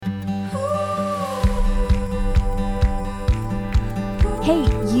Hey,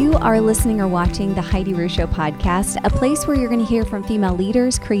 you are listening or watching the Heidi Rue Show podcast, a place where you're going to hear from female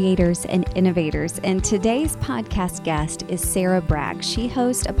leaders, creators, and innovators. And today's podcast guest is Sarah Bragg. She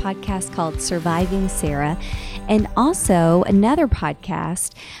hosts a podcast called Surviving Sarah, and also another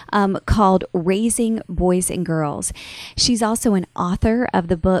podcast called Raising Boys and Girls. She's also an author of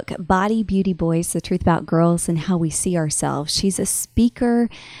the book Body, Beauty, Boys, The Truth About Girls and How We See Ourselves. She's a speaker.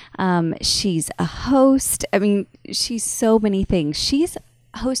 She's a host. I mean, she's so many things. She's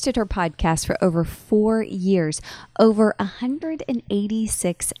hosted her podcast for over 4 years, over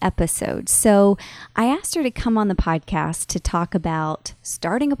 186 episodes. So I asked her to come on the podcast to talk about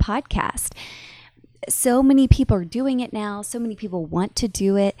starting a podcast. So many people are doing it now. So many people want to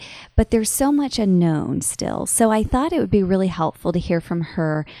do it, but there's so much unknown still. So I thought it would be really helpful to hear from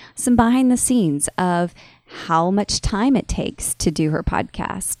her some behind the scenes of how much time it takes to do her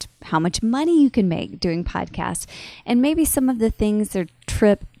podcast, how much money you can make doing podcasts, and maybe some of the things or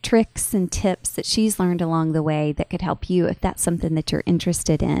tricks and tips that she's learned along the way that could help you if that's something that you're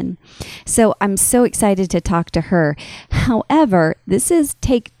interested in. So I'm so excited to talk to her. However, this is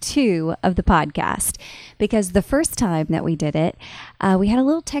take 2 of the podcast because the first time that we did it, we had a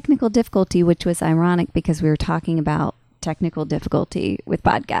little technical difficulty, which was ironic because we were talking about technical difficulty with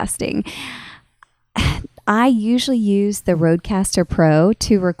podcasting. I usually use the Rodecaster Pro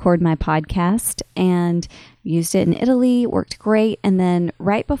to record my podcast and used it in Italy, worked great. And then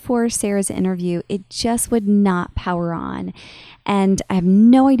right before Sarah's interview, it just would not power on. And I have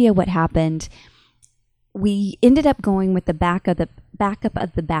no idea what happened. We ended up going with the backup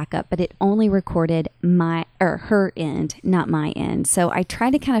of the backup, but it only recorded her end, not my end. So I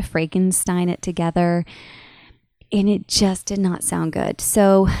tried to kind of Frankenstein it together, and it just did not sound good.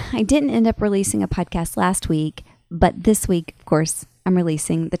 So I didn't end up releasing a podcast last week, but this week, of course, I'm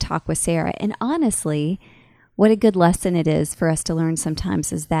releasing the talk with Sarah. And honestly, what a good lesson it is for us to learn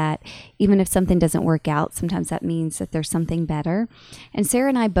sometimes is that even if something doesn't work out, sometimes that means that there's something better. And Sarah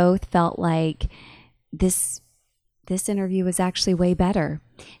and I both felt like this interview was actually way better.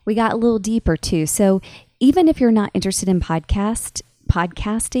 We got a little deeper too. So even if you're not interested in podcasting,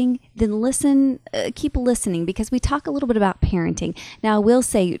 then keep listening because we talk a little bit about parenting. Now, I will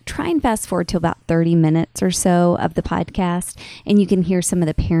say, try and fast forward to about 30 minutes or so of the podcast, and you can hear some of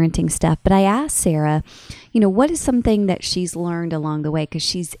the parenting stuff. But I asked Sarah, what is something that she's learned along the way? Because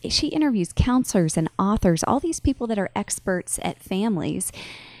she interviews counselors and authors, all these people that are experts at families.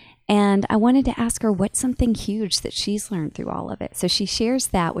 And I wanted to ask her what's something huge that she's learned through all of it. So she shares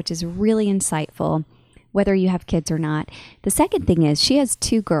that, which is really insightful, whether you have kids or not. The second thing is she has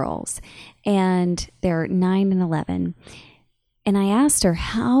 2 girls, and they're 9 and 11. And I asked her,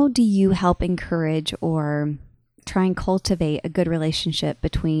 how do you help encourage or try and cultivate a good relationship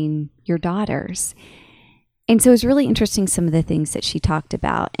between your daughters? And so it was really interesting some of the things that she talked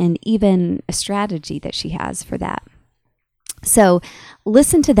about and even a strategy that she has for that. So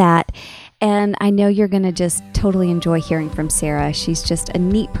listen to that. And I know you're going to just totally enjoy hearing from Sarah. She's just a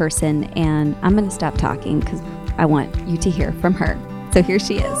neat person, and I'm going to stop talking because I want you to hear from her. So here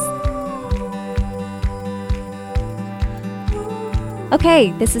she is.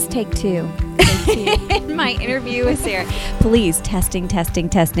 Okay, this is take 2. My interview with Sarah. Please,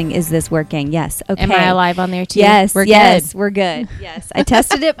 testing. Is this working? Yes. Okay. Am I alive on there too? Yes. We're good. Yes. I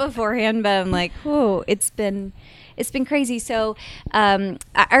tested it beforehand, but I'm like, oh, it's been crazy. So I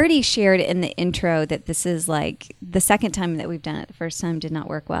already shared in the intro that this is like the second time that we've done it. The first time did not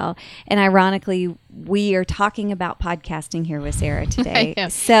work well. And ironically, we are talking about podcasting here with Sarah today.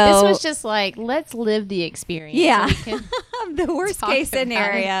 So this was just like, let's live the experience. Yeah. So the worst case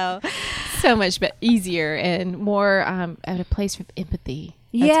scenario. So much easier and more at a place of empathy.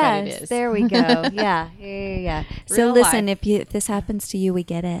 That's yes, what it is. There we go. Yeah. So listen, if this happens to you, we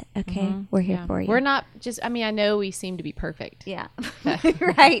get it. Okay, we're here for you. We're not just. I mean, I know we seem to be perfect. Yeah,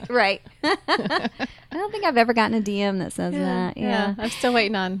 right. I don't think I've ever gotten a DM that says that. Yeah, I'm still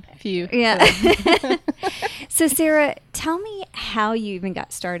waiting on a few. Yeah. So Sarah, tell me how you even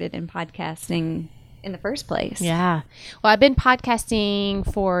got started in podcasting in the first place. Yeah. Well, I've been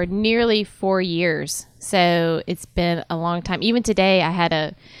podcasting for nearly 4 years. So it's been a long time. Even today, I had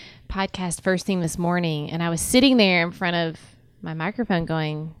a podcast first thing this morning, and I was sitting there in front of my microphone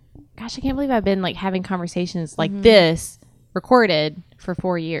going, gosh, I can't believe I've been like having conversations like this recorded for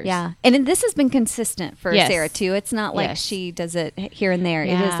 4 years. Yeah. And this has been consistent for Sarah too. It's not like she does it here and there.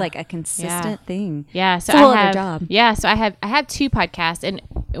 It is like a consistent thing. Yeah. So it's a whole other job. Yeah. So I have 2 podcasts, and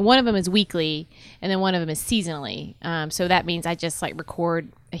one of them is weekly and then one of them is seasonally. So that means I just like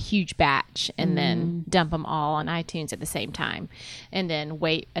record a huge batch and then dump them all on iTunes at the same time and then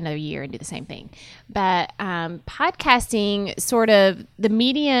wait another year and do the same thing. But podcasting, sort of the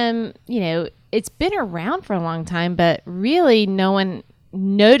medium, it's been around for a long time, but really no one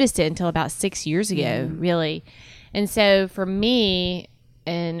noticed it until about 6 years ago, really. And so for me,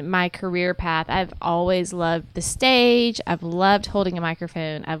 in my career path, I've always loved the stage. I've loved holding a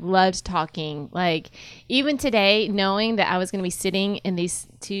microphone. I've loved talking. Like, even today, knowing that I was going to be sitting in these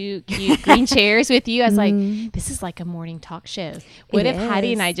 2 cute green chairs with you, I was like, this is like a morning talk show. What if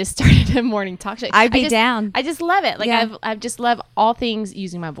Heidi and I just started a morning talk show? I'd be down. I just love it. Like, I just love all things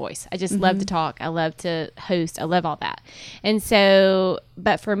using my voice. I just love to talk. I love to host. I love all that. And so,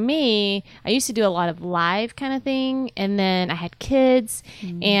 but for me, I used to do a lot of live kind of thing. And then I had kids.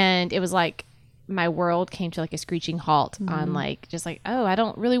 And it was like my world came to like a screeching halt on like, just like, oh, I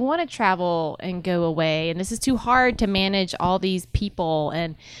don't really want to travel and go away. And this is too hard to manage all these people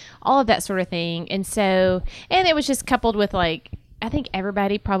and all of that sort of thing. And so, and it was just coupled with like, I think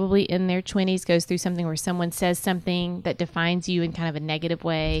everybody probably in their 20s goes through something where someone says something that defines you in kind of a negative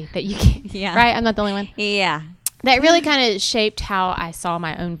way that you can't, right? I'm not the only one. Yeah. That really kind of shaped how I saw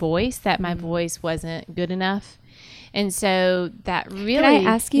my own voice, that my voice wasn't good enough. And so that really... Can I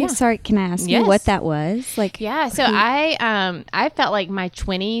ask you? Sorry, can I ask you what that was? Like, yeah. So I felt like my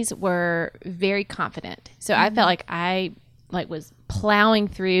 20s were very confident. So I felt like I was plowing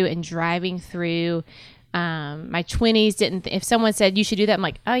through and driving through. My 20s didn't... if someone said you should do that, I'm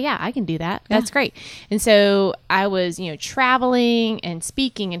like, oh yeah, I can do that. That's great. And so I was, traveling and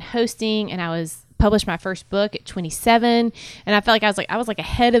speaking and hosting, and I was published my first book at 27, and I felt like I was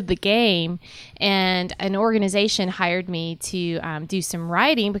ahead of the game. And an organization hired me to do some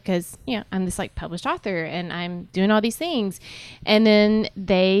writing because I'm this like published author and I'm doing all these things. And then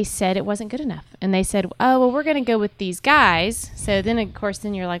they said it wasn't good enough, and they said, oh well, we're going to go with these guys. So then of course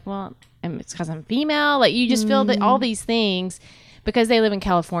then you're like, well, it's because I'm female. Like, you just feel that all these things because they live in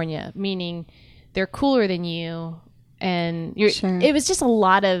California, meaning they're cooler than you. And it was just a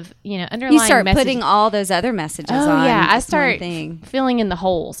lot of, underlying. You start putting all those other messages on. Yeah. I start filling in the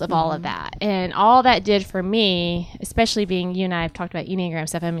holes of all of that. And all that did for me, especially being, you and I have talked about Enneagram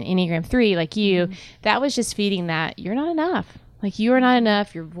stuff. I'm an Enneagram 3 like you. That was just feeding that you're not enough. Like, you are not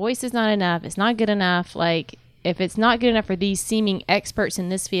enough. Your voice is not enough. It's not good enough. Like, if it's not good enough for these seeming experts in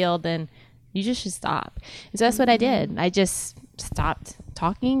this field, then you just should stop. And so that's what I did. I just stopped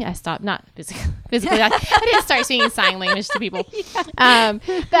talking. I stopped, not physically. I didn't start speaking sign language to people. But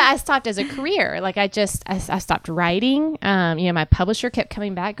I stopped as a career. Like, I stopped writing. My publisher kept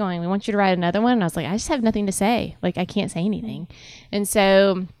coming back going, we want you to write another one. And I was like, I just have nothing to say. Like, I can't say anything. And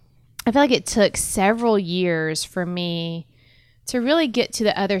so I feel like it took several years for me to really get to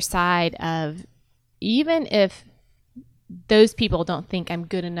the other side of, even if those people don't think I'm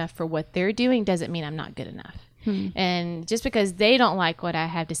good enough for what they're doing, doesn't mean I'm not good enough. And just because they don't like what I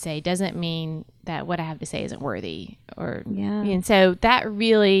have to say doesn't mean that what I have to say isn't worthy. And so that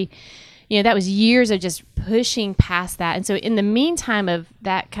really, that was years of just pushing past that. And so in the meantime of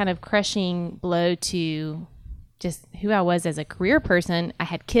that kind of crushing blow to just who I was as a career person, I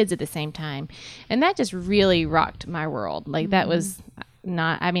had kids at the same time. And that just really rocked my world. Like, that was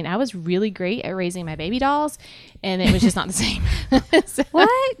I was really great at raising my baby dolls, and it was just not the same. So,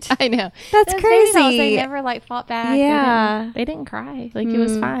 what? I know. That's crazy. Dolls, they never fought back. Yeah. They didn't cry. Like, it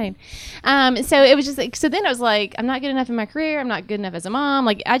was fine. So it was just like, so then I was like, I'm not good enough in my career. I'm not good enough as a mom.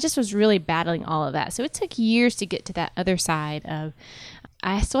 Like, I just was really battling all of that. So it took years to get to that other side of,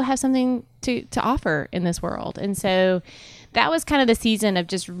 I still have something to offer in this world. And so that was kind of the season of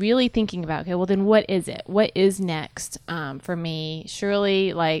just really thinking about, okay, well then what is it? What is next for me?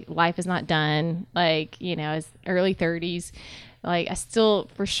 Surely, like, life is not done. Like, it's early 30s. Like, I still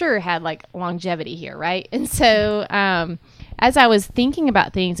for sure had like longevity here, right? And so as I was thinking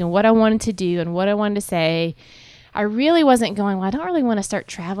about things and what I wanted to do and what I wanted to say, I really wasn't going, well, I don't really want to start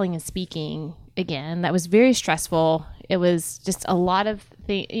traveling and speaking again. That was very stressful. It was just a lot of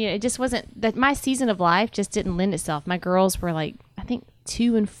things. It just wasn't that my season of life just didn't lend itself. My girls were like, I think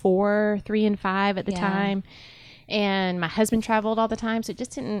 2 and 4, 3 and 5 at the time. And my husband traveled all the time. So it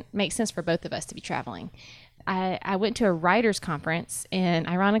just didn't make sense for both of us to be traveling. I went to a writer's conference, and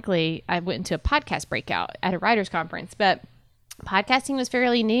ironically, I went into a podcast breakout at a writer's conference, but podcasting was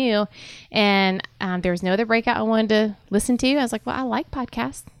fairly new, and there was no other breakout I wanted to listen to. I was like, well, I like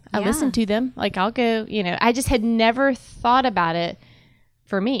podcasts. I listen to them. Like, I'll go, I just had never thought about it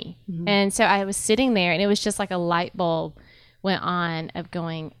for me. And so I was sitting there, and it was just like a light bulb went on of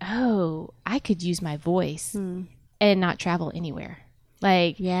going, oh, I could use my voice and not travel anywhere.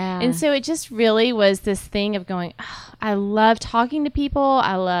 And so it just really was this thing of going, oh, I love talking to people.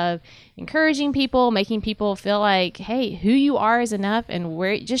 I love encouraging people, making people feel like, hey, who you are is enough, and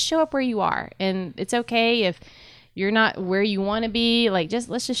just show up where you are. And it's okay if you're not where you want to be,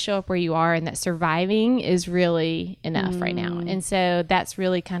 let's just show up where you are, and that surviving is really enough right now. And so that's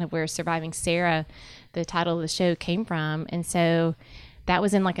really kind of where Surviving Sarah, the title of the show, came from. And so that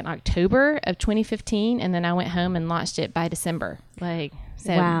was in in October of 2015. And then I went home and launched it by December.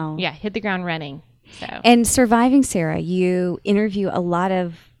 Wow. Yeah, hit the ground running. So. And Surviving Sarah, you interview a lot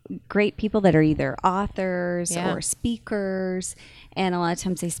of great people that are either authors or speakers. And a lot of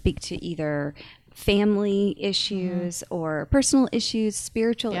times they speak to either family issues or personal issues,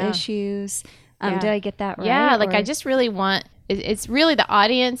 spiritual issues. Did I get that right? Yeah, I just really want... It's really, the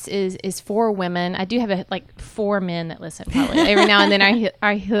audience is for women. I do have 4 men that listen probably. Every now and then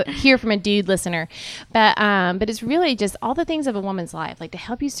I hear from a dude listener. But it's really just all the things of a woman's life, to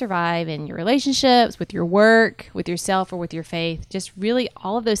help you survive in your relationships, with your work, with yourself, or with your faith. Just really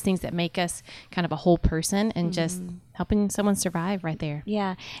all of those things that make us kind of a whole person, and just helping someone survive right there.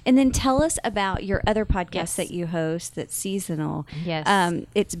 Yeah. And then tell us about your other podcast that you host that's seasonal. Yes.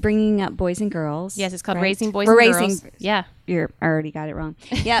 It's Bringing Up Boys and Girls. Yes, it's called Raising Boys and Girls. Yeah. I already got it wrong.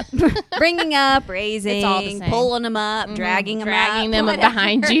 Yep. Bringing up, raising, it's all the same. Pulling them up, dragging them up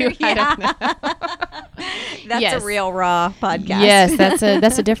behind you. I don't know. That's a real raw podcast. Yes,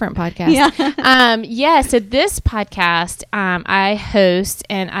 that's a different podcast. So this podcast I host,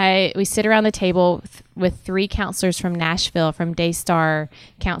 and we sit around the table with 3 counselors from Nashville, from Daystar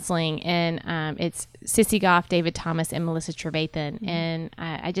Counseling, and it's Sissy Goff, David Thomas, and Melissa Trevathan. And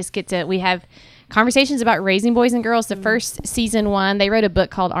I just we have conversations about raising boys and girls. The first season 1, they wrote a book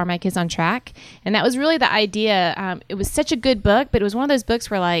called Are My Kids on Track? And that was really the idea. It was such a good book, but it was one of those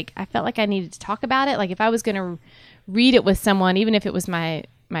books where I felt like I needed to talk about it. If I was going to read it with someone, even if it was my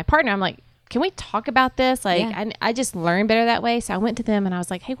partner, I'm like, can we talk about this? I just learned better that way. So I went to them and I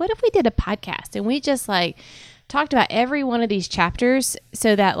was like, hey, what if we did a podcast? And we just talked about every one of these chapters,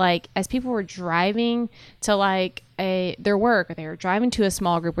 so that as people were driving to their work, or they were driving to a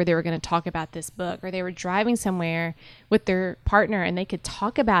small group where they were going to talk about this book, or they were driving somewhere with their partner and they could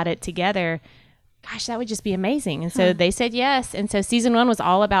talk about it together, gosh, that would just be amazing. And so they said yes. And so season 1 was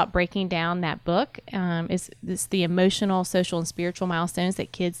all about breaking down that book. It's the emotional, social, and spiritual milestones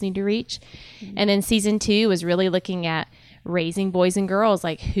that kids need to reach. And then season 2 was really looking at raising boys and girls,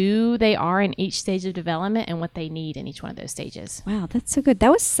 who they are in each stage of development and what they need in each one of those stages. Wow, that's so good.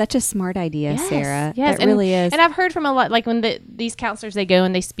 That was such a smart idea, Sarah. Yes, it really is. And I've heard from a lot, when these counselors, they go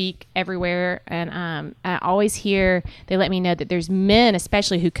and they speak everywhere, and I always hear, they let me know that there's men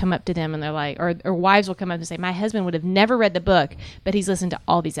especially who come up to them and they're like, or wives will come up and say, my husband would have never read the book, but he's listened to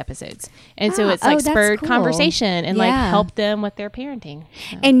all these episodes. And so it's spurred conversation and helped them with their parenting.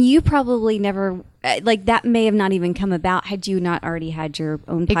 So. And you probably never... that may have not even come about had you not already had your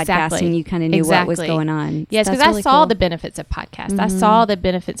own podcast and you kind of knew what was going on. Yes, because I saw the benefits of podcasts. I saw the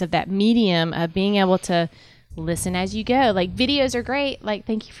benefits of that medium of being able to listen as you go. Videos are great.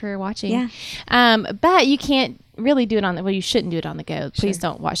 Thank you for watching. Yeah. But you can't really do it you shouldn't do it on the go. Please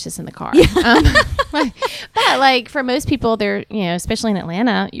don't watch this in the car. But for most people, they're, especially in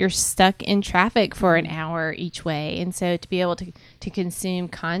Atlanta, you're stuck in traffic for an hour each way. And so to be able to consume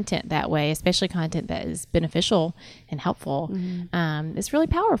content that way, especially content that is beneficial and helpful, is really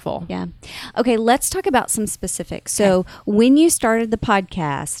powerful. Yeah. Okay. Let's talk about some specifics. So when you started the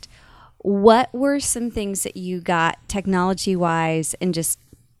podcast, what were some things that you got technology wise and just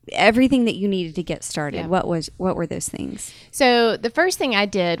everything that you needed to get started? Yeah. What were those things? So the first thing I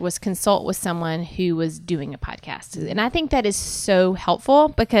did was consult with someone who was doing a podcast. And I think that is so helpful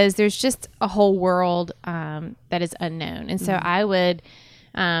because there's just a whole world that is unknown. And so I would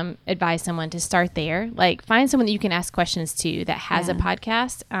advise someone to start there. Find someone that you can ask questions to that has a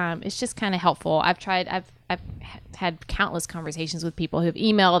podcast. It's just kind of helpful. I've had countless conversations with people who've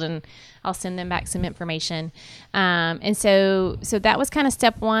emailed, and I'll send them back some information. And so that was kind of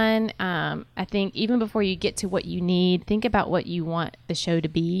step 1. I think even before you get to what you need, think about what you want the show to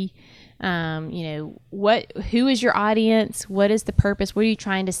be. Who is your audience? What is the purpose? What are you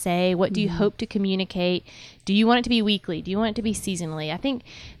trying to say? What do you hope to communicate? Do you want it to be weekly? Do you want it to be seasonally? I think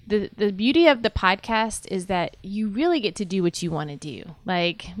the beauty of the podcast is that you really get to do what you want to do.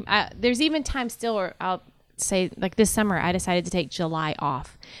 There's even time still where I'll say, this summer, I decided to take July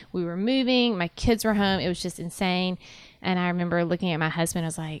off. We were moving. My kids were home. It was just insane. And I remember looking at my husband. I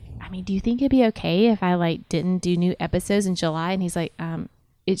was like, do you think it'd be okay if I didn't do new episodes in July? And he's like,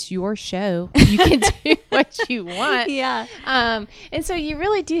 it's your show. You can do what you want. Yeah. And so you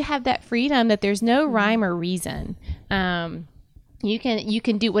really do have that freedom that there's no rhyme or reason. you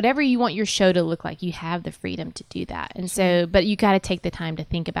can do whatever you want your show to look like. You have the freedom to do that. And so, but you got to take the time to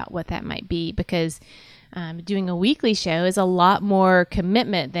think about what that might be, because doing a weekly show is a lot more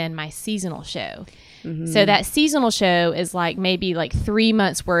commitment than my seasonal show. So that seasonal show is like maybe like 3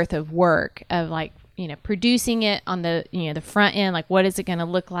 months worth of work of like, producing it on the, the front end, like what is it going to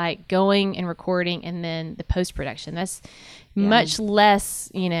look like, going and recording, and then the post-production. That's much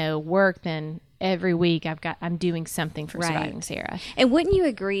less, work than every week I'm doing something for Surviving Sarah. And wouldn't you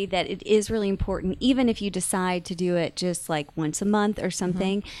agree that it is really important, even if you decide to do it just like once a month or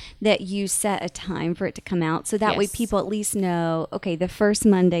something, that you set a time for it to come out, so that way people at least know, okay, the first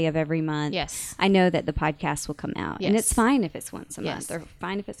Monday of every month, I know that the podcast will come out. And it's fine if it's once a month, or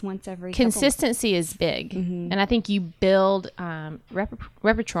fine if it's once every Consistency is big. And I think you build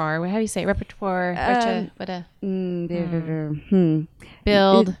repertoire. How do you say repertoire?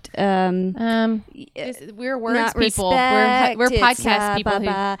 Build. We're words people. We're podcast people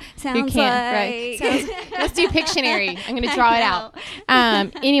who can't. Let's do Pictionary. I'm going to draw it out.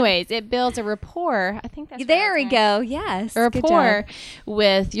 Anyways, it builds a rapport. I think that's there we go. Yes, a rapport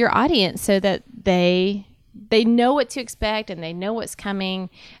with your audience, so that they know what to expect and they know what's coming.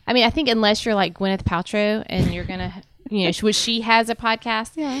 I mean, I think unless you're like Gwyneth Paltrow and you're gonna. Which she has a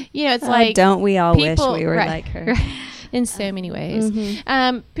podcast. It's like, don't we all wish we were like her in so many ways.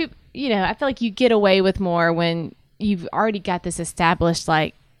 I feel like you get away with more when you've already got this established,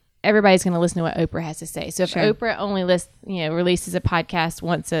 like everybody's going to listen to what Oprah has to say. So if Oprah only releases a podcast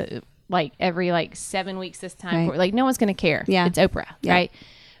once every 7 weeks this time, like no one's going to care. It's Oprah, right?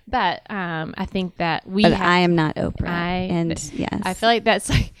 But I think that I am not Oprah. I feel like that's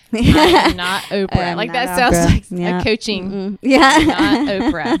like, I am not Oprah. Like that sounds like a coaching. Not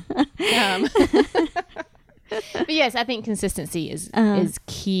Oprah. But yes, I think consistency is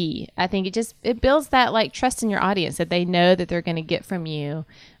key. I think it builds that like trust in your audience, that they know that they're going to get from you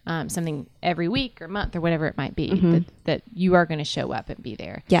something every week or month or whatever it might be, that you are going to show up and be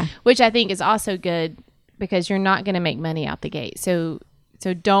there. Which I think is also good, because you're not going to make money out the gate. So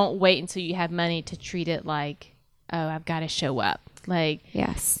don't wait until you have money to treat it like, oh, I've got to show up. Like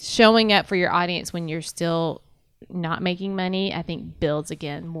showing up for your audience when you're still not making money, I think builds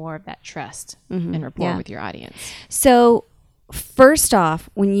again more of that trust and rapport with your audience. So first off,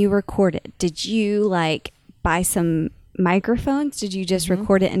 when you recorded, did you like buy some microphones? Did you just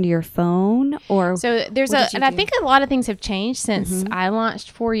record it into your phone, or so there's I think a lot of things have changed since I launched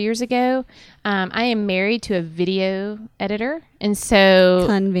 4 years ago. I am married to a video editor, and so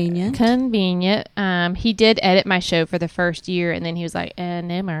convenient. He did edit my show for the first year, and then he was like,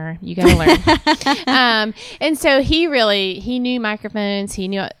 no more, you gotta learn. And so he knew microphones, he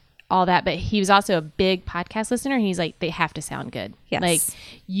knew all that, but he was also a big podcast listener, and he's like, they have to sound good. Like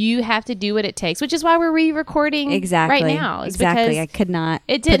you have to do what it takes, which is why we're re-recording right now. Exactly. I could not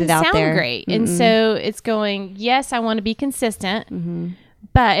it didn't sound great. And so it's going, yes, I want to be consistent,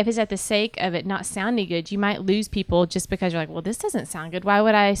 but if it's at the sake of it not sounding good, you might lose people just because you're like, well, this doesn't sound good. Why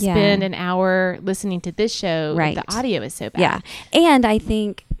would I spend an hour listening to this show if the audio is so bad? And I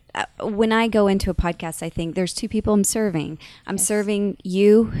think when I go into a podcast, I think there's two people I'm serving. I'm serving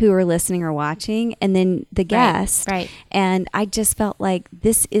you who are listening or watching, and then the guest. And I just felt like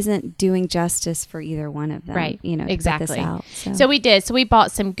this isn't doing justice for either one of them. Exactly. To put this out, so we did. So we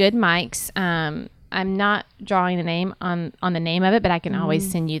bought some good mics. I'm not drawing the name on the name of it, but I can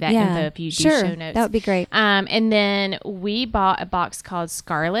always send you that info if you do show notes. That would be great. And then we bought a box called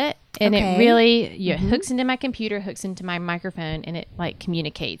Scarlett. And it really hooks into my computer, hooks into my microphone, and it like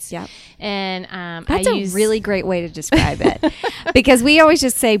communicates. And that's a really great way to describe it, because we always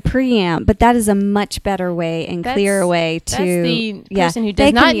just say preamp, but that is a much better way and clearer way to. That's the person who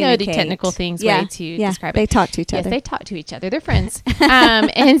does not know the technical things way to describe it. They talk to each other. Yes, they talk to each other. They're friends.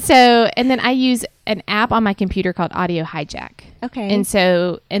 And then I use an app on my computer called Audio Hijack.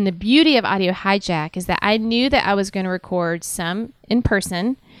 And the beauty of Audio Hijack is that I knew that I was going to record some in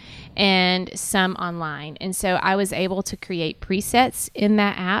person and some online. And so I was able to create presets in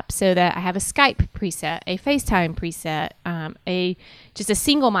that app, so that I have a Skype preset, a FaceTime preset, just a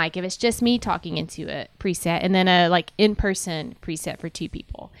single mic if it's just me talking into a preset, and then a like in-person preset for two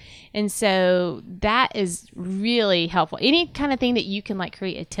people. And so that is really helpful. Any kind of thing that you can like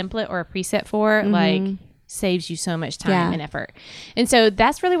create a template or a preset for, like saves you so much time and effort. And so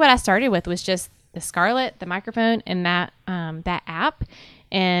that's really what I started with, was just the Scarlett, the microphone, and that app.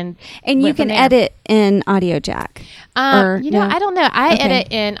 And you can edit in Audio Jack. I don't know. I edit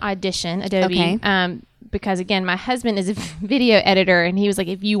in Audition, Adobe. because again, my husband is a video editor, and he was like,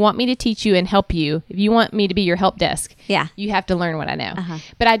 if you want me to teach you and help you, if you want me to be your help desk, you have to learn what I know.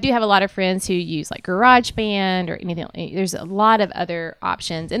 But I do have a lot of friends who use like GarageBand or anything. There's a lot of other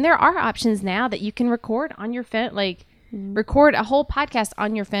options, and there are options now that you can record on your phone, like record a whole podcast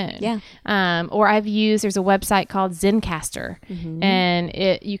on your phone. Or there's a website called Zencaster, and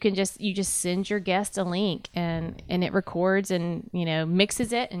you just send your guest a link, and it records and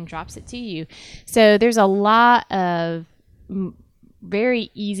mixes it and drops it to you. So there's a lot of very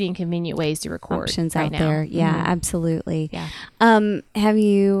easy and convenient ways to record options right out now. there. Yeah, absolutely. Yeah. Have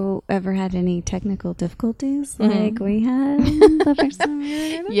you ever had any technical difficulties like we had the first time we were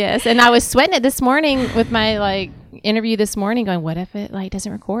doing it? Yes, and I was sweating it this morning with my interview this morning, going, what if it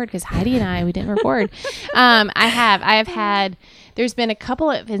doesn't record? Because Heidi and we didn't record. I have had. There's been a couple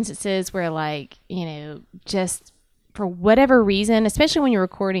of instances where just for whatever reason, especially when you're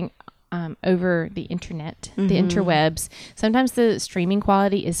recording over the internet, the interwebs, sometimes the streaming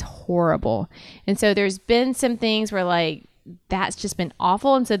quality is horrible. And so there's been some things where that's just been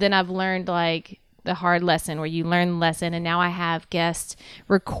awful. And so then I've learned the hard lesson where you learn the lesson, and now I have guests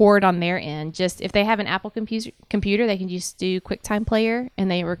record on their end. Just if they have an Apple computer, they can just do QuickTime Player,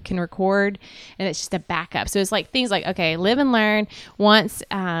 and they can record, and it's just a backup. So it's things okay, live and learn. Once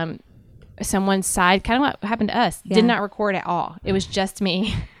someone's side, kind of what happened to us, did not record at all. It was just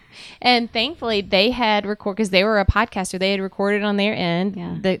me. And thankfully they had because they were a podcaster, they had recorded on their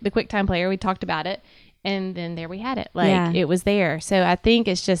end, the QuickTime Player. We talked about it, and then there we had it. It was there. So I think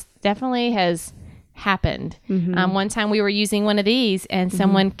it's just definitely has happened. One time we were using one of these, and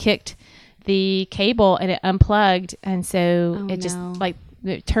someone kicked the cable and it unplugged, and so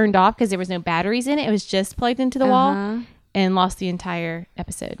it turned off because there was no batteries in it. It was just plugged into the wall, and lost the entire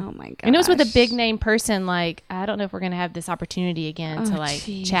episode. Oh my god! And it was with a big name person. I don't know if we're gonna have this opportunity again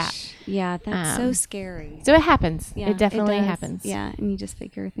to chat. Yeah, that's so scary. So it happens. Yeah, it definitely does. happens. Yeah, and you just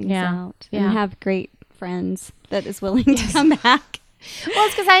figure things out and Yeah. have great friends that is willing to come back. Well,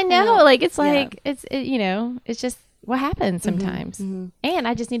 it's because I know, it's just what happens sometimes. And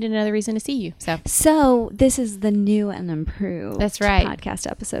I just needed another reason to see you. So this is the new and improved podcast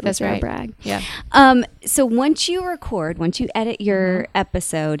episode with Sarah Bragg. Yeah. So once you edit your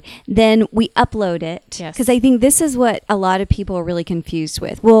episode, then we upload it. Yes. Because I think this is what a lot of people are really confused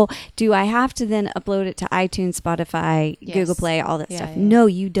with. Well, do I have to then upload it to iTunes, Spotify, Google Play, all that stuff? Yeah. No,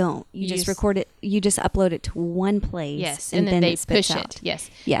 you don't. You just record it. You just upload it to one place. Yes. And then they push out. it. Yes.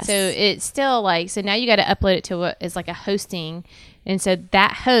 Yes. So it's still so now you got to upload it to what is a hosting. And so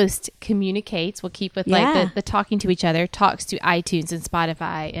that host communicates, will keep with the talking to each other, talks to iTunes and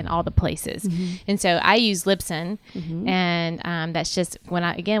Spotify and all the places. And so I use Libsyn, and that's just when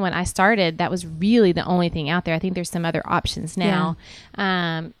I started, that was really the only thing out there. I think there's some other options now.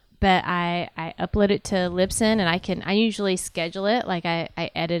 But I upload it to Libsyn, and I usually schedule it.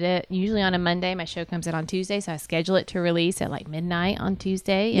 I edit it usually on a Monday. My show comes out on Tuesday, so I schedule it to release at midnight on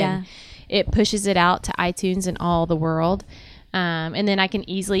Tuesday. And it pushes it out to iTunes and all the world. And then I can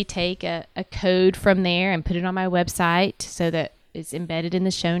easily take a code from there and put it on my website so that it's embedded in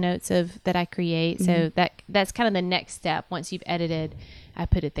the show notes that I create. So that's kind of the next step. Once you've edited, I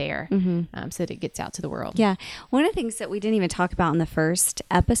put it there so that it gets out to the world. Yeah. One of the things that we didn't even talk about in the first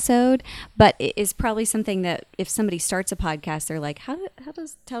episode, but it is probably something that if somebody starts a podcast, they're like, how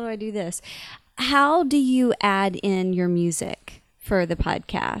do I do this? How do you add in your music for the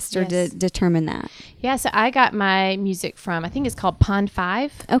podcast or to determine that? Yeah, so I got my music from, I think it's called Pond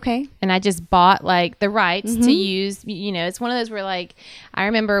 5. Okay. And I just bought the rights to use, it's one of those where I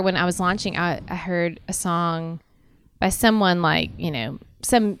remember when I was launching, I heard a song by someone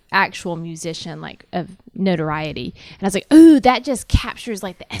some actual musician of notoriety, and I was like, "Ooh, that just captures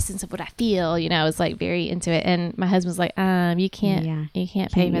the essence of what I feel." I was very into it, and my husband was like, "You can't pay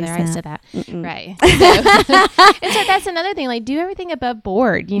for the rights to that, right?" And so that's another thing. Do everything above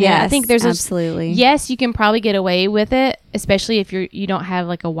board. Yes, I think there's absolutely. Yes, you can probably get away with it, especially if you don't have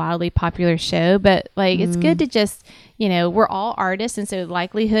a wildly popular show, but it's good to just. We're all artists, and so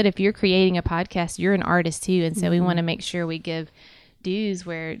likelihood if you're creating a podcast, you're an artist too, and so we want to make sure we give dues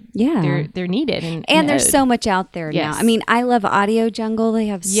where they're needed and there's so much out there now. I mean, I love Audio Jungle. They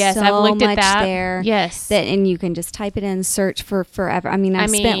have I've looked much at that. there. Yes, and you can just type it in, search for forever. I mean, I've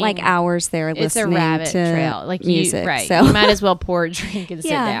spent hours there listening. It's a rabbit trail, music. So you might as well pour a drink and sit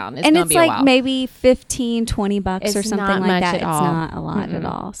down. It's gonna be a while. Maybe $15-$20 or something like that. It's all. not a lot at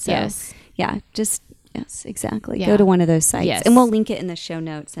all. So yes, exactly. Yeah. Go to one of those sites. Yes. And we'll link it in the show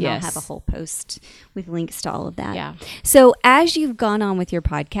notes, and Yes. I'll have a whole post with links to all of that. Yeah. So as you've gone on with your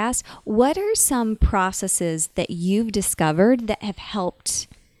podcast, what are some processes that you've discovered that have helped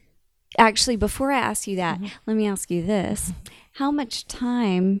Actually, before I ask you that, let me ask you this. How much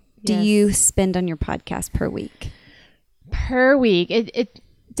time do you spend on your podcast per week? Per week, it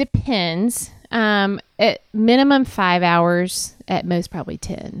depends. At minimum 5 hours, at most probably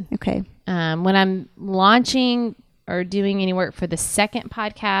 10. Okay. When I'm launching or doing any work for the second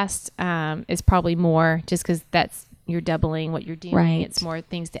podcast, it's probably more, just because you're doubling what you're doing. Right. It's more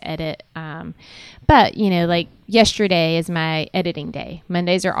things to edit. But like yesterday is my editing day.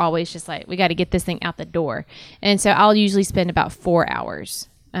 Mondays are always just like, we got to get this thing out the door. And so I'll usually spend about 4 hours,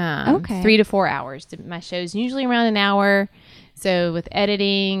 3 to 4 hours. My show's usually around an hour. So with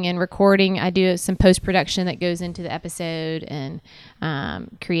editing and recording, I do some post-production that goes into the episode, and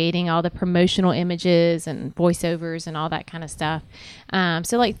creating all the promotional images and voiceovers and all that kind of stuff.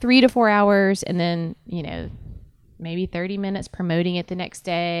 So like 3 to 4 hours, and then, maybe 30 minutes promoting it the next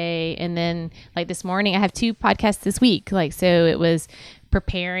day. And then like this morning, I have 2 podcasts this week. So it was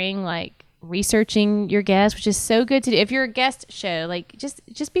preparing, researching your guest, which is so good to do. If you're a guest show,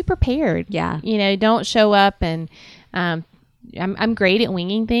 just be prepared. Yeah. Don't show up and, I'm great at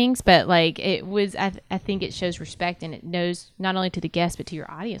winging things, but it was, I think it shows respect, and it knows not only to the guest, but to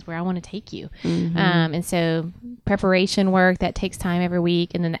your audience where I want to take you. Mm-hmm. And so preparation work that takes time every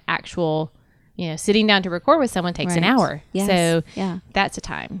week. And then the actual, sitting down to record with someone takes an hour. Yes. So that's a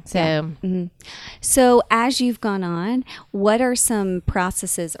time. So, So as you've gone on, what are some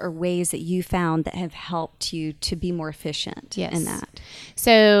processes or ways that you found that have helped you to be more efficient in that?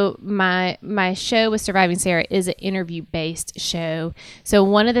 So my show with Surviving Sarah is an interview-based show. So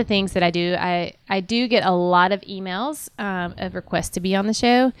one of the things that I do, I do get a lot of emails of requests to be on the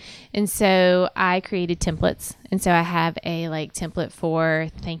show. And so I created templates. And so I have a template for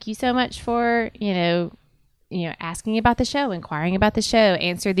thank you so much for, asking about the show, inquiring about the show,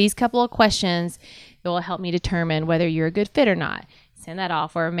 answer these couple of questions. It will help me determine whether you're a good fit or not. Send that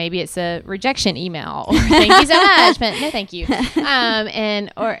off, or maybe it's a rejection email, or thank you so much, but no thank you.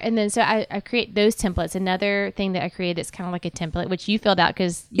 And then so I create those templates. Another thing that I created that's kind of like a template, which you filled out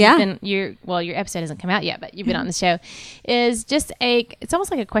because your episode hasn't come out yet, but you've been on the show, is just it's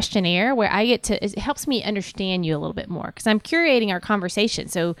almost like a questionnaire where it helps me understand you a little bit more, because I'm curating our conversation.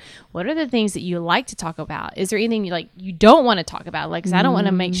 So what are the things that you like to talk about? Is there anything you don't want to talk about? Because I don't want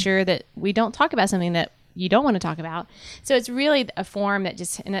to make sure that we don't talk about something that you don't want to talk about. So it's really a form and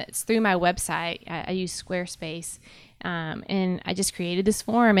it's through my website. I use Squarespace, and I just created this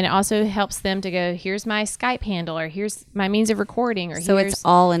form, and it also helps them to go, here's my Skype handle, or here's my means of recording, or so it's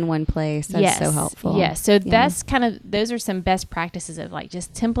all in one place. That's so helpful. Yes. So that's those are some best practices of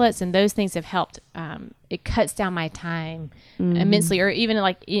just templates, and those things have helped. It cuts down my time immensely, or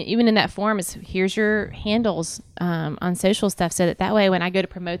even even in that form is here's your handles on social stuff, so that way when I go to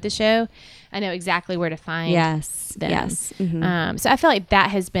promote the show, I know exactly where to find them. Yes. Mm-hmm. So I feel like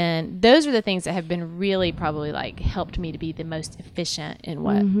those are the things that have been really probably helped me to be the most efficient in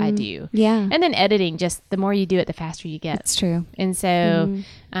what I do. Yeah. And then editing, just the more you do it, the faster you get. That's true. And so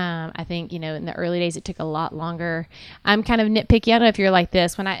I think, in the early days, it took a lot longer. I'm kind of nitpicky. I don't know if you're like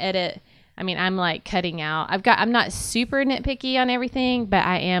this. When I edit, I'm cutting out. I'm not super nitpicky on everything, but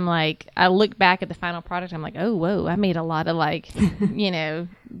I am I look back at the final product. I'm like, oh, whoa, I made a lot of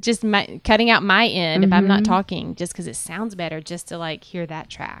just cutting out my end if I'm not talking, just because it sounds better just to hear that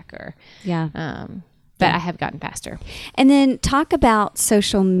track or, but I have gotten faster. And then talk about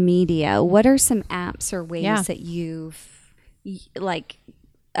social media. What are some apps or ways that you've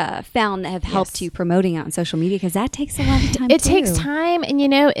found that have helped you promoting out on social media? Because that takes a lot of time. It takes time, and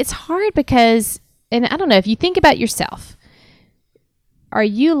it's hard because, and I don't know, if you think about yourself, are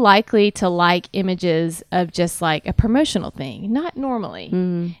you likely to like images of just a promotional thing? Not normally.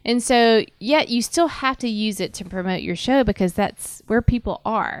 And so, yet you still have to use it to promote your show, because that's where people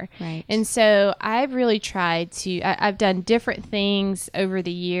are. Right. And so I've really tried to, I've done different things over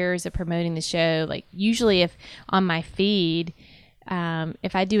the years of promoting the show. Usually if on my feed,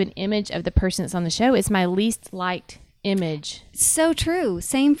 if I do an image of the person that's on the show, it's my least liked image. So true.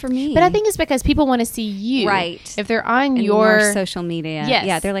 Same for me. But I think it's because people want to see you. Right. If they're on your social media. Yes.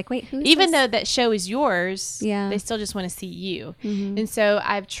 Yeah. They're like, wait, who's Even this? though that show is yours, they still just want to see you. And so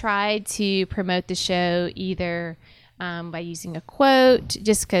I've tried to promote the show either by using a quote,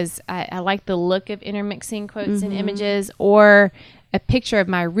 just because I like the look of intermixing quotes and images, or a picture of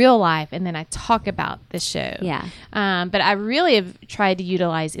my real life, and then I talk about the show. Yeah. But I really have tried to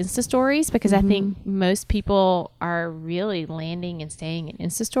utilize Insta stories, because I think most people are really landing and staying in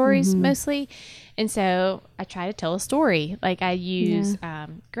Insta stories mostly. And so I try to tell a story. I use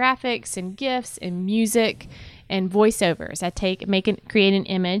graphics and GIFs and music and voiceovers. I create an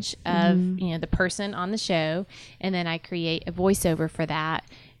image of the person on the show, and then I create a voiceover for that,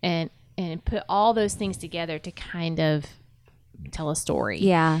 and and put all those things together to kind of tell a story.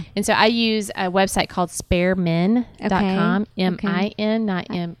 Yeah. And so I use a website called sparemen.com. M-I-N, not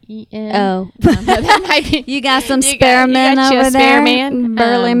M-E-N. Oh. That might be, You got some spare men over there? Spare man.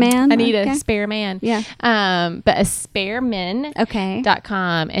 Burly man? I need a spare man. Yeah. But a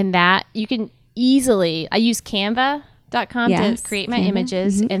sparemen.com. And that you can easily, I use Canva.com to create my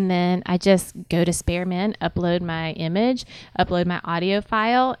images. And then I just go to Sparemen, upload my image, upload my audio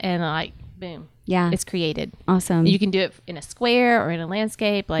file, and like, boom. Yeah. It's created. Awesome. You can do it in a square or in a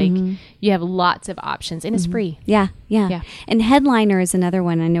landscape. Like you have lots of options and it's free. Yeah. And Headliner is another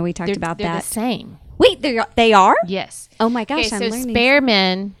one. I know we talked about they're that. The same. Wait, they are? Yes. Oh my gosh, okay, I'm learning.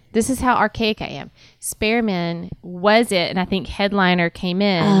 Sparemen, this is how archaic I am. Sparemen was it, and I think Headliner came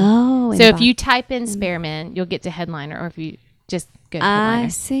in. Oh. So if you type in Sparemen, you'll get to Headliner, or if you just go to Headliner. I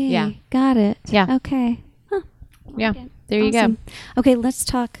see. Yeah. Got it. Yeah. Okay. Huh. Yeah. There you go. Okay, let's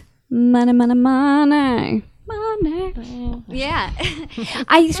talk money. Yeah.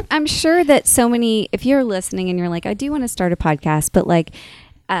 I'm sure that so many, if you're listening and you're like, I do want to start a podcast, but like,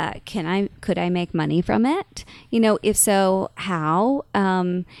 could I make money from it? You know, if so, how?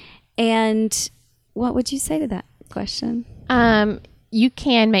 And what would you say to that question? You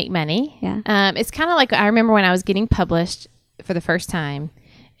can make money. Yeah. It's kind of like, I remember when I was getting published for the first time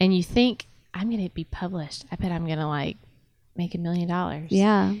and you think, I'm going to be published. I bet I'm going to like make $1 million.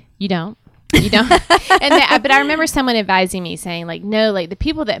 Yeah. You don't. But I remember someone advising me saying like, no, like the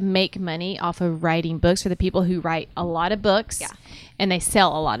people that make money off of writing books are the people who write a lot of books and they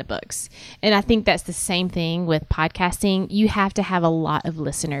sell a lot of books. And I think that's the same thing with podcasting. You have to have a lot of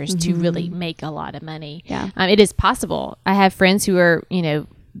listeners to really make a lot of money. Yeah. It is possible. I have friends who are,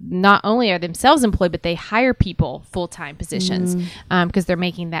 not only are themselves employed, but they hire people full-time positions because they're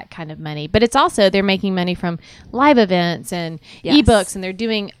making that kind of money. But it's also they're making money from live events and ebooks, and they're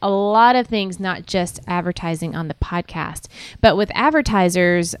doing a lot of things, not just advertising on the podcast. But with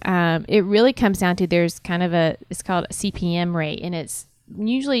advertisers, it really comes down to there's kind of it's called a CPM rate, and it's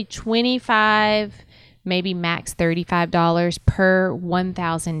usually $25, maybe max $35 per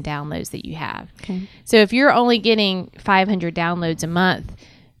 1,000 downloads that you have. Okay. So if you're only getting 500 downloads a month,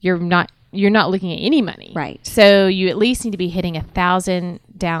 you're not looking at any money. Right. So you at least need to be hitting 1,000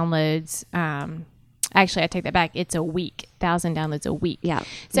 downloads. Actually, I take that back. It's a week, 1,000 downloads a week. Yeah.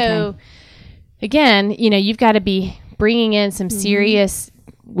 So again, you've got to be bringing in some serious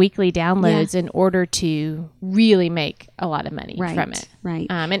weekly downloads in order to really make a lot of money from it. Right.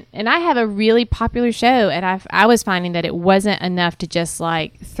 And I have a really popular show, and I was finding that it wasn't enough to just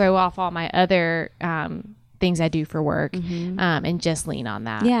like throw off all my other things I do for work and just lean on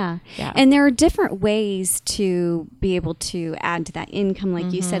that. Yeah. And there are different ways to be able to add to that income,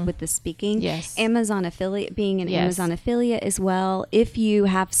 like you said, with the speaking. Yes. Amazon affiliate, being an Amazon affiliate as well. If you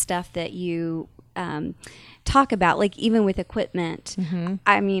have stuff that you talk about, like even with equipment.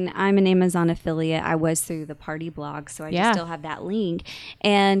 I mean, I'm an Amazon affiliate. I was through the party blog, so I just still have that link.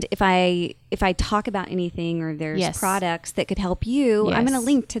 And if I talk about anything or there's products that could help you, I'm going to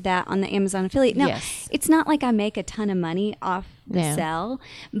link to that on the Amazon affiliate. Now, it's not like I make a ton of money off the sell,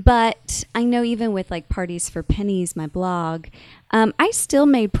 but I know even with like Parties for Pennies, my blog, I still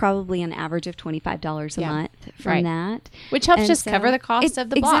made probably an average of $25 a month from that. Which helps just cover the cost of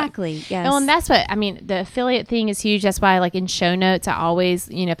the blog. Exactly, yes. Well, and that's what, I mean, the affiliate thing is huge. That's why like in show notes, I always,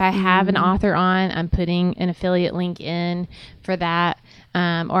 if I have an author on, I'm putting an affiliate link in for that. Or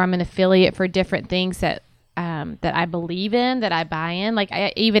I'm an affiliate for different things that I believe in, that I buy in. Like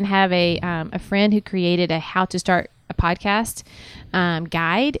I even have a friend who created a how to start a podcast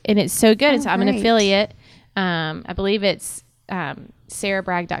guide, and it's so good. And so I'm an affiliate. I believe it's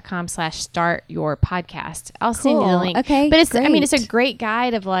sarahbragg.com/start your podcast. I'll send you the link. Okay. But it's a great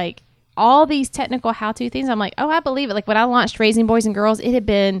guide of like all these technical how-to things. I'm like, oh, I believe it. Like when I launched Raising Boys and Girls, it had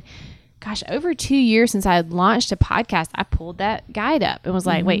been over 2 years since I had launched a podcast. I pulled that guide up and was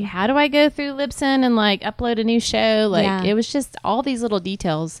like, wait, how do I go through Libsyn and like upload a new show? Like it was just all these little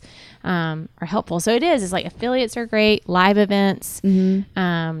details are helpful. So it's like affiliates are great, live events,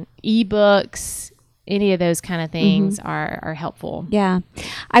 ebooks, any of those kind of things are helpful. Yeah.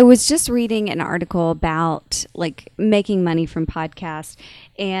 I was just reading an article about like making money from podcasts,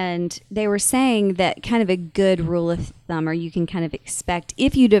 and they were saying that kind of a good rule of thumb, or you can kind of expect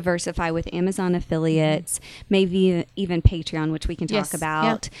if you diversify with Amazon affiliates, maybe even Patreon, which we can talk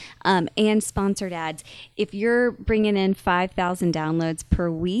about, and sponsored ads. If you're bringing in 5,000 downloads per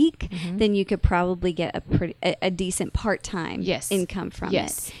week, then you could probably get a decent part-time income from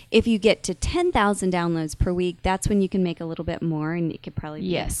it. If you get to 10,000 downloads per week, that's when you can make a little bit more, and it could probably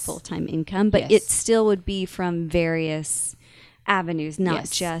be a full-time income, but it still would be from various avenues, not Yes.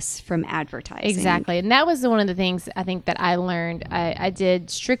 just from advertising. Exactly. And that was one of the things I think that I learned. I did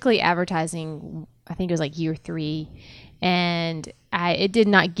strictly advertising, I think it was like year 3. And it did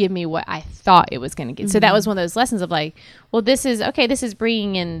not give me what I thought it was going to get. So that was one of those lessons of like, well, this is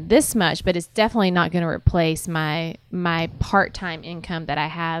bringing in this much, but it's definitely not going to replace my part-time income that I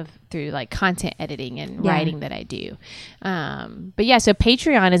have through like content editing and writing that I do. But yeah, so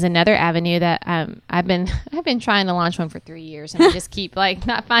Patreon is another avenue that I've been trying to launch one for 3 years, and I just keep like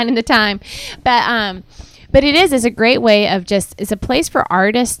not finding the time. But it's a great way of it's a place for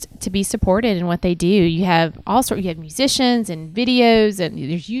artists to be supported in what they do. You have you have musicians and videos, and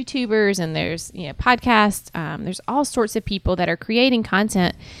there's YouTubers, and there's podcasts. There's all sorts of people that are creating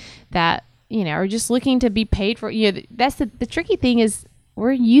content that are just looking to be paid for. That's the tricky thing is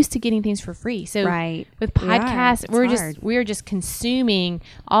we're used to getting things for free. So with podcasts, we're just consuming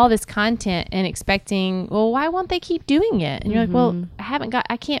all this content and expecting, well, why won't they keep doing it? And you're like, well,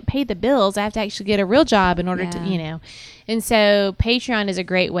 I can't pay the bills. I have to actually get a real job in order to, And so Patreon is a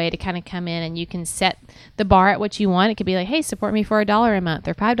great way to kind of come in and you can set the bar at what you want. It could be like, hey, support me for $1 a month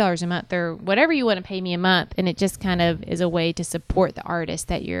or $5 a month or whatever you want to pay me a month. And it just kind of is a way to support the artist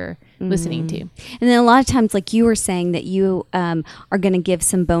that you're listening to. And then a lot of times, like you were saying, that you are going to give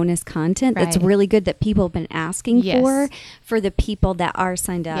some bonus content that's really good that people have been asking for the people that are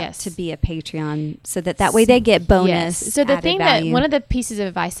signed up to be a Patreon, so that way they get bonus. So the thing value. That one of the pieces of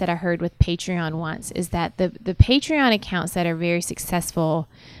advice that I heard with Patreon once is that the Patreon accounts that are very successful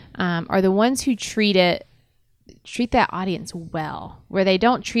are the ones who treat that audience well, where they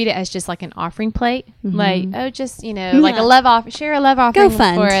don't treat it as just like an offering plate, like, oh, just, like share a love offering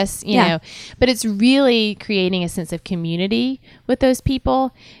for us, you know, but it's really creating a sense of community with those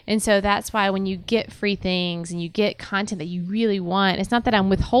people. And so that's why when you get free things and you get content that you really want, it's not that I'm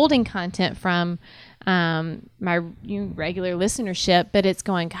withholding content from my regular listenership, but it's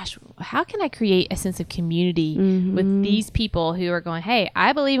going, gosh, how can I create a sense of community with these people who are going, hey,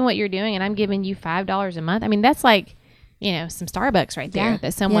 I believe in what you're doing and I'm giving you $5 a month. I mean, that's like, some Starbucks right there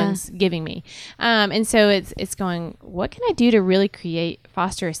that someone's giving me. And so it's going, what can I do to really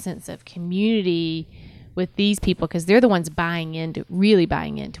foster a sense of community with these people? Because they're the ones really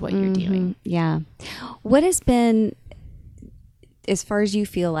buying into what you're doing. Yeah. What has been, as far as you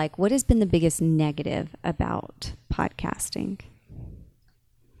feel like, what has been the biggest negative about podcasting?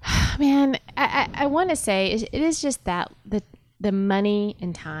 Man, I want to say it is just that the money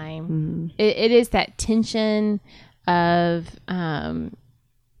and time. It is that tension of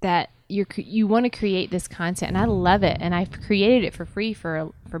that you want to create this content, and I love it, and I've created it for free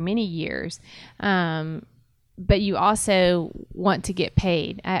for many years. But you also want to get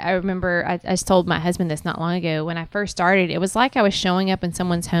paid. I remember I just told my husband this not long ago. When I first started, it was like I was showing up in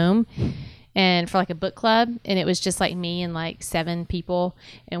someone's home and for like a book club, and it was just like me and like 7 people,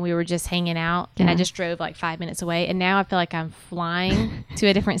 and we were just hanging out, and I just drove like 5 minutes away. And now I feel like I'm flying to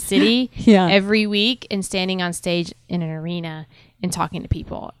a different city every week and standing on stage in an arena and talking to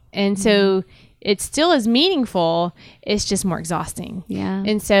people. And so it still is meaningful. It's just more exhausting. Yeah.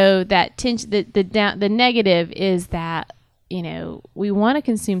 And so that tension, the negative is that, we want to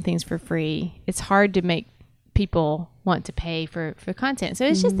consume things for free. It's hard to make people want to pay for content. So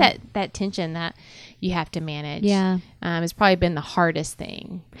it's just that tension that you have to manage. Yeah. It's probably been the hardest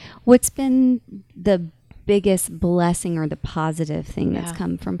thing. What's been the biggest blessing or the positive thing that's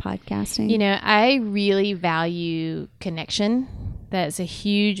come from podcasting? I really value connection. That's a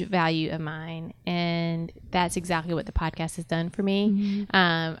huge value of mine, and that's exactly what the podcast has done for me.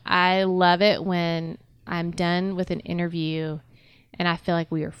 I love it when I'm done with an interview and I feel like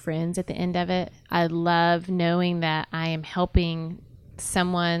we are friends at the end of it. I love knowing that I am helping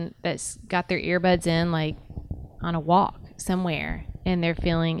someone that's got their earbuds in, like on a walk somewhere, and they're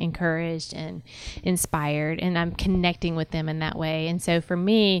feeling encouraged and inspired, and I'm connecting with them in that way. And so for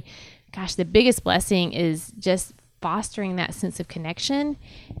me, gosh, the biggest blessing is just fostering that sense of connection.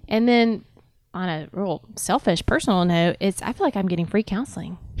 And then on a real selfish personal note, I feel like I'm getting free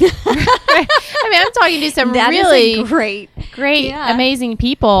counseling. I mean, I'm talking to some really great, amazing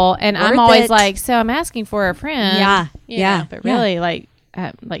people, and I'm always like, so I'm asking for a friend. But really, like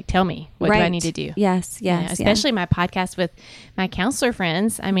tell me, what do I need to do? Yes. Especially my podcast with my counselor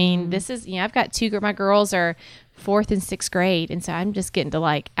friends. I mean, this is, I've got my girls are 4th and 6th grade, and so I'm just getting to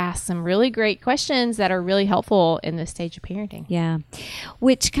like ask some really great questions that are really helpful in this stage of parenting. Yeah,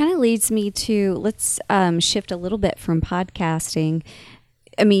 which kind of leads me to, let's shift a little bit from podcasting.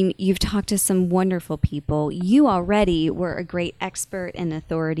 I mean, you've talked to some wonderful people. You already were a great expert and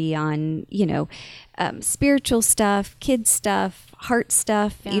authority on, spiritual stuff, kids stuff, heart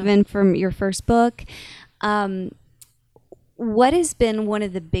stuff, even from your first book. what has been one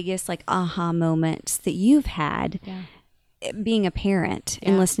of the biggest like aha moments that you've had being a parent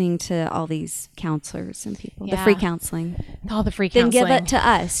and listening to all these counselors and people, the free counseling? All the free counseling. Then give it to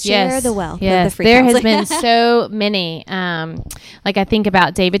us. Share the wealth of the free there counseling. has been so many. Like I think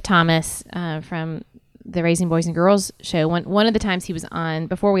about David Thomas from the Raising Boys and Girls show. One of the times he was on,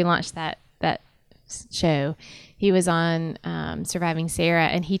 before we launched that show, he was on Surviving Sarah,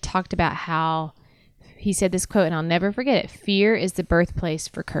 and he talked about how he said this quote, and I'll never forget it: "Fear is the birthplace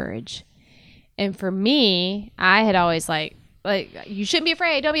for courage." And for me, I had always like you shouldn't be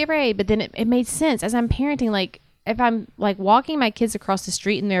afraid, don't be afraid. But then it made sense as I'm parenting. Like if I'm like walking my kids across the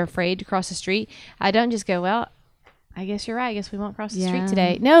street and they're afraid to cross the street, I don't just go, well, I guess you're right. I guess we won't cross the street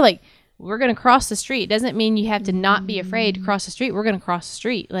today. No, like we're going to cross the street. It doesn't mean you have to not be afraid to cross the street. We're going to cross the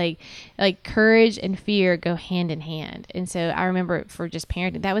street. Like courage and fear go hand in hand. And so I remember for just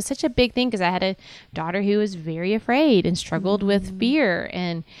parenting, that was such a big thing because I had a daughter who was very afraid and struggled with fear.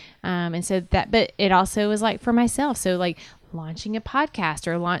 And so that, but it also was like for myself. So like launching a podcast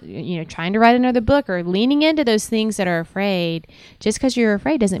or, trying to write another book or leaning into those things that are afraid, just because you're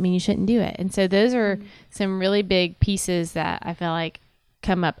afraid doesn't mean you shouldn't do it. And so those are some really big pieces that I feel like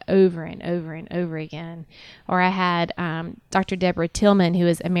come up over and over and over again. Or I had Dr. Deborah Tillman, who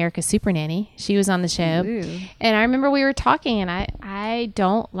is America's Super Nanny. She was on the show. Ooh. And I remember we were talking, and I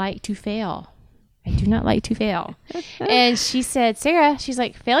don't like to fail. I do not like to fail. And she said, Sarah, she's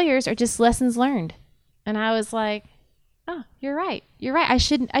like, failures are just lessons learned. And I was like, oh, you're right. You're right. I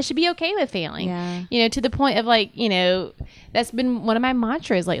should be okay with failing. Yeah. To the point of like, that's been one of my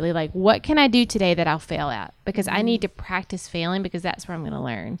mantras lately. Like, what can I do today that I'll fail at? Because I need to practice failing because that's where I'm going to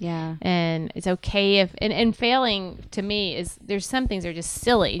learn. Yeah. And it's okay if, and failing to me is, there's some things that are just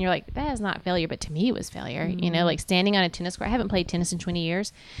silly. And you're like, that is not failure. But to me, it was failure. Like standing on a tennis court. I haven't played tennis in 20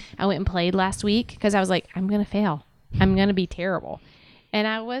 years. I went and played last week because I was like, I'm going to fail. I'm going to be terrible. And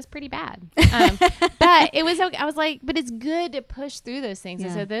I was pretty bad. But it was okay. I was like, but it's good to push through those things. Yeah.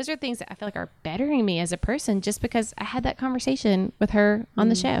 And so those are things that I feel like are bettering me as a person just because I had that conversation with her on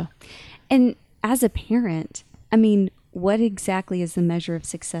the show. And as a parent, I mean, what exactly is the measure of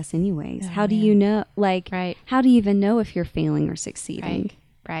success anyways? How do you know, how do you even know if you're failing or succeeding?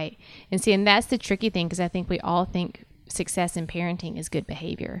 Right. And see, and that's the tricky thing because I think we all think success in parenting is good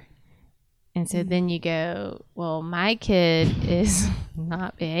behavior. And so then you go, well, my kid is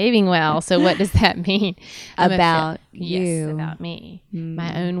not behaving well. So what does that mean? About you. Yes, about me.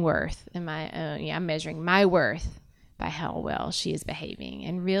 My own worth and my own, I'm measuring my worth by how well she is behaving.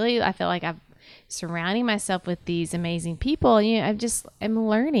 And really, I feel like I'm surrounding myself with these amazing people. I'm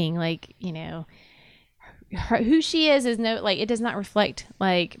learning, who she is it does not reflect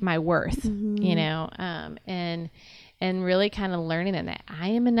like my worth, and really kind of learning that I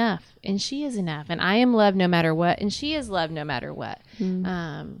am enough and she is enough and I am loved no matter what and she is loved no matter what.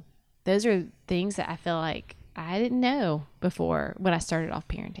 Those are things that I feel like I didn't know before when I started off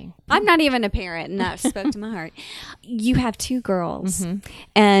parenting. I'm not even a parent, and that spoke to my heart. You have 2 girls,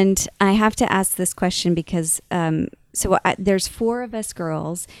 and I have to ask this question because there's 4 of us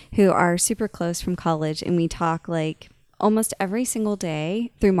girls who are super close from college, and we talk like almost every single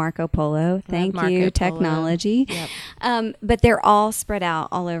day through Marco Polo. Thank you, technology. Yep. But they're all spread out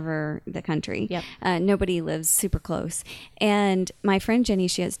all over the country. Yep. Nobody lives super close. And my friend Jenny,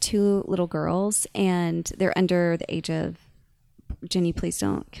 she has 2 little girls, and they're under the age of, Jenny, please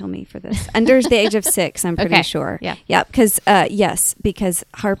don't kill me for this. Under the age of 6, I'm pretty sure. Yeah. Yeah. Because, because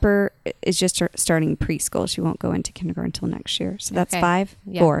Harper is just starting preschool. She won't go into kindergarten until next year. So that's 5?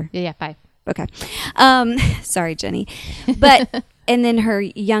 Yeah. 4? Yeah, 5. Okay. Sorry, Jenny. But, and then her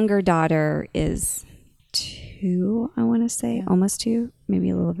younger daughter is 2, I want to say, almost 2, maybe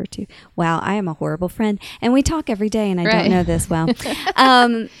a little over 2. Wow, I am a horrible friend. And we talk every day, and I don't know this well.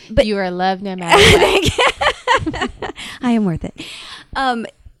 But you are loved no matter what. I am worth it.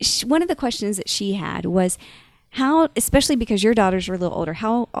 One of the questions that she had was, how, especially because your daughters are a little older,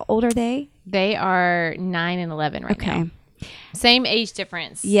 how old are they? They are 9 and 11 right now. Same age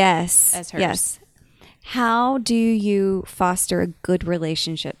difference. Yes. As hers. Yes. How do you foster a good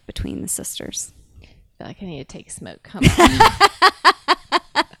relationship between the sisters? I feel like I need to take a smoke. Come on.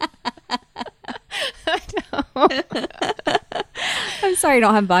 I'm sorry I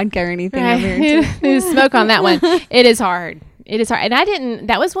don't have vodka or anything over here. Too. Smoke on that one. It is hard. It is hard. And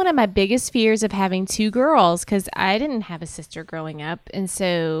that was one of my biggest fears of having 2 girls because I didn't have a sister growing up. And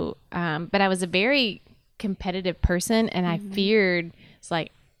so, but I was a very competitive person, and I feared, it's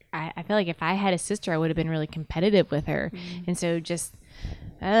like, I feel like if I had a sister, I would have been really competitive with her. And so just,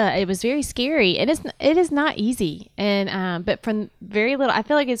 it was very scary. It is not easy. And, but from very little, I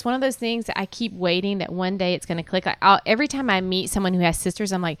feel like it's one of those things that I keep waiting that one day it's going to click. Like every time I meet someone who has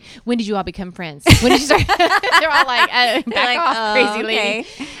sisters, I'm like, when did you all become friends? When did you start? They're all like, back off, crazy lady.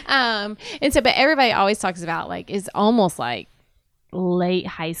 And so, but everybody always talks about like, it's almost like late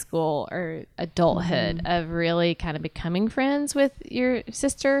high school or adulthood of really kind of becoming friends with your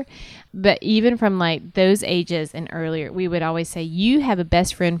sister. But even from like those ages and earlier, we would always say, you have a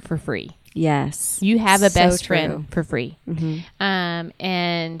best friend for free. Yes. You have a best true. friend for free.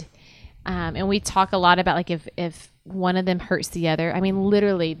 And we talk a lot about like if one of them hurts the other. I mean,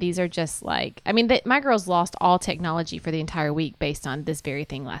 literally, these are just like, I mean, my girls lost all technology for the entire week based on this very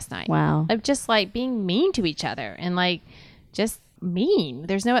thing last night. Wow. Of just like being mean to each other and like just mean.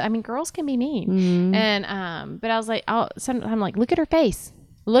 There's no, I mean, girls can be mean. And, but I was like, I'm like, look at her face.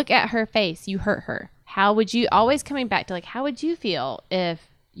 Look at her face. You hurt her. How would you, always coming back to like, how would you feel if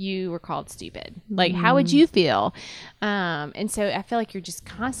you were called stupid? Like, how would you feel? And so I feel like you're just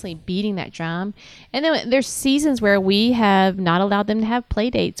constantly beating that drum. And then there's seasons where we have not allowed them to have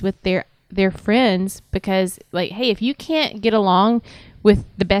play dates with their friends because like, hey, if you can't get along with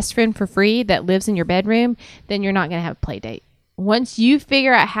the best friend for free that lives in your bedroom, then you're not going to have a play date. Once you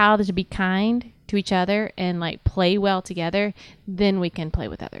figure out how to be kind to each other and like play well together, then we can play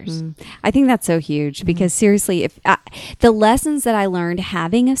with others. I think that's so huge because seriously, if the lessons that I learned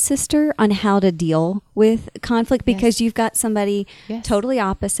having a sister on how to deal with conflict, because you've got somebody totally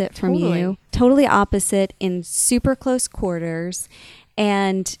opposite from you, totally opposite in super close quarters.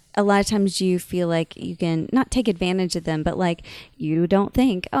 And a lot of times you feel like you can not take advantage of them, but like you don't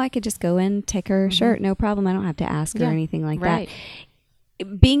think, oh, I could just go in, take her shirt, no problem. I don't have to ask her or anything like that.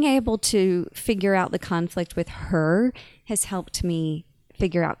 Being able to figure out the conflict with her has helped me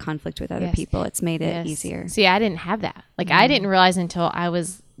figure out conflict with other people. It's made it easier. See, I didn't have that. Like I didn't realize until I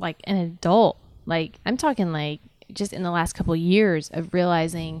was like an adult. Like I'm talking like just in the last couple of years of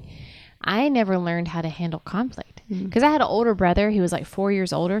realizing I never learned how to handle conflict. Because I had an older brother who was like 4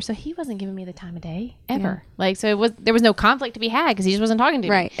 years older, so he wasn't giving me the time of day ever. Like, so there was no conflict to be had because he just wasn't talking to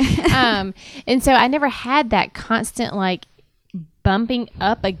me. And so I never had that constant like bumping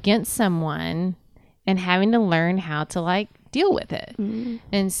up against someone and having to learn how to like deal with it.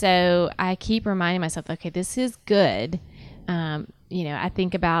 And so I keep reminding myself, okay, this is good. You know, I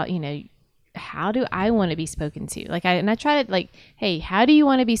think about, you know, how do I want to be spoken to? Like I try to like, hey, how do you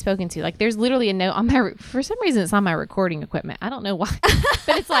want to be spoken to? Like there's literally a note on my, for some reason it's on my recording equipment. I don't know why,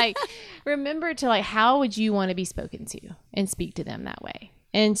 but it's like, remember to like, how would you want to be spoken to and speak to them that way?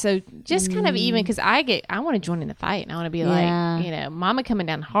 And so just kind of even, cause I want to join in the fight and I want to be like, you know, mama coming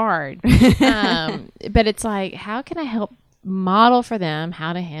down hard. But it's like, how can I help model for them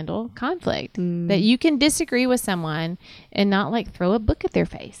how to handle conflict, that you can disagree with someone and not like throw a book at their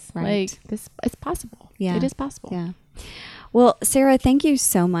face. Like this, it's possible. It is possible. Well, Sarah, thank you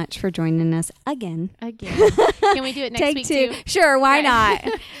so much for joining us again. Can we do it next week too? Sure, why not?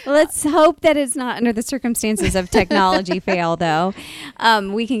 Let's hope that it's not under the circumstances of technology fail though.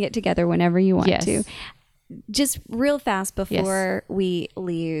 We can get together whenever you want to. Just real fast before we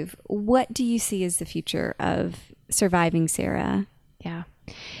leave, what do you see as the future of Surviving Sarah?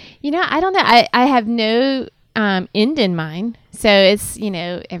 You know, I don't know. I have no end in mind. So it's, you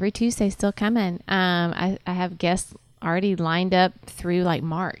know, every Tuesday still coming. I have guests already lined up through like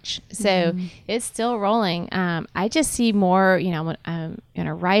March. So it's still rolling. I just see more, you know, I'm going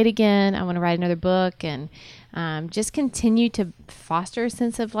to write again. I want to write another book and just continue to foster a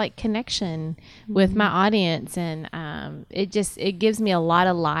sense of like connection with my audience. And it gives me a lot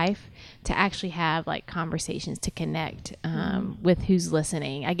of life to actually have like conversations to connect with who's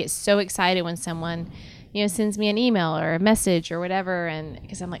listening. I get so excited when someone, you know, sends me an email or a message or whatever, and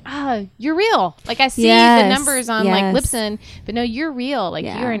because I'm like, you're real. Like I see the numbers on like Libsyn, but no, you're real. Like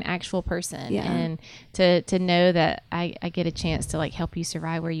you're an actual person, and to know that I get a chance to like help you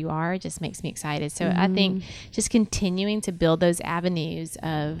survive where you are just makes me excited. So I think just continuing to build those avenues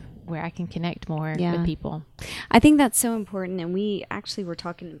of where I can connect more with people. I think that's so important. And we actually were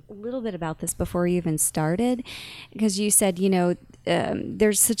talking a little bit about this before we even started, because you said, you know,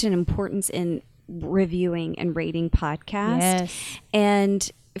 there's such an importance in reviewing and rating podcasts. And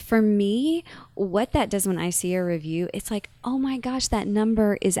for me, what that does when I see a review, it's like, oh my gosh, that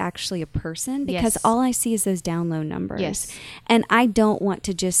number is actually a person, because all I see is those download numbers. And I don't want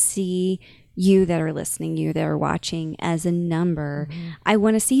to just see you that are listening, you that are watching as a number. I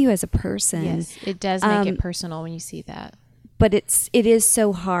want to see you as a person. It does make it personal when you see that. but it is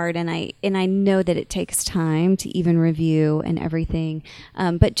so hard, and I know that it takes time to even review and everything.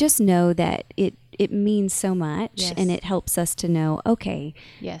 But just know that it means so much, Yes. and it helps us to know, okay,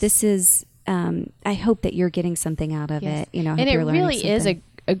 Yes. this is. I hope that you're getting something out of Yes. it. You know, I and hope it you're learning really is something.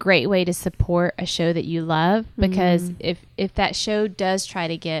 a great way to support a show that you love, because if that show does try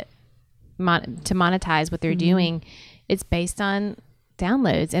to get to monetize what they're doing, it's based on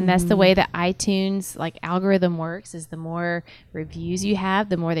downloads, and that's the way that iTunes like algorithm works. Is the more reviews you have,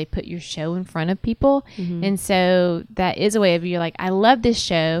 the more they put your show in front of people. And so that is a way of, you're like, I love this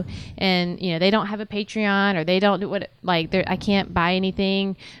show, and you know, they don't have a Patreon, or they don't do what, like, I can't buy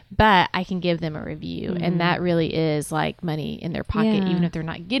anything, but I can give them a review, and that really is like money in their pocket. Yeah. Even if they're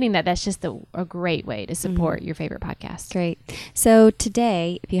not getting that, that's just a great way to support your favorite podcast. Great. So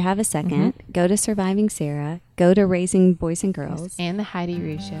today, if you have a second, go to Surviving Sarah, go to Raising Boys and Girls, And the Heidi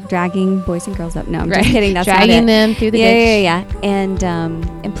Rue Show. dragging boys and girls up. No, I'm Right. just kidding. That's Dragging not it. them through the yeah, ditch.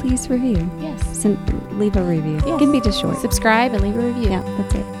 Yeah. And please review. Yes. Leave a review. Yes. It can be just short. Subscribe and leave a review. Yeah,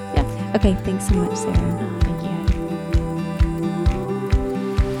 that's it. Yeah. Okay. Thanks so much, Sarah.